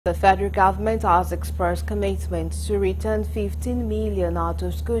The federal government has expressed commitment to return 15 million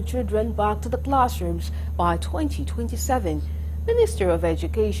out-of-school children back to the classrooms by 2027. Minister of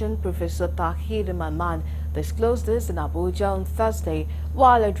Education Professor Tahir Maman disclosed this in Abuja on Thursday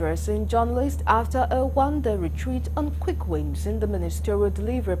while addressing journalists after a one-day retreat on quick wins in the ministerial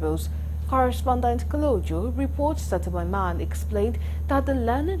deliverables. Correspondent Kolojo reports that Maman explained that the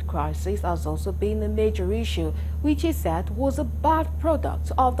learning crisis has also been a major issue, which he said was a bad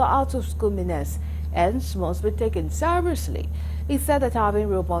product of the out-of-school menace, hence must be taken seriously. He said that having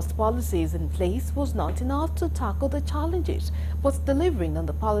robust policies in place was not enough to tackle the challenges, but delivering on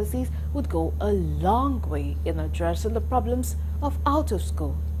the policies would go a long way in addressing the problems of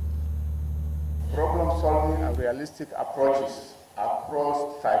out-of-school. Problem-solving and realistic approaches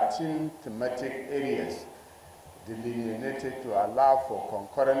across 13 thematic areas delineated to allow for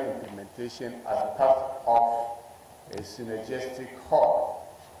concurrent implementation as part of a synergistic whole.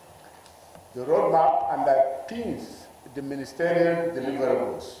 The roadmap underpins the ministerial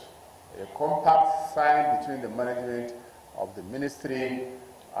deliverables, a compact sign between the management of the ministry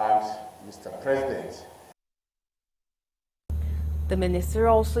and Mr. President. The minister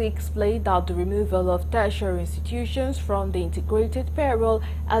also explained that the removal of tertiary institutions from the Integrated Payroll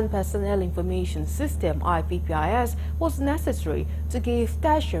and Personnel Information System (IPPIS) was necessary to give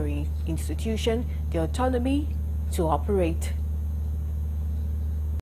tertiary institutions the autonomy to operate.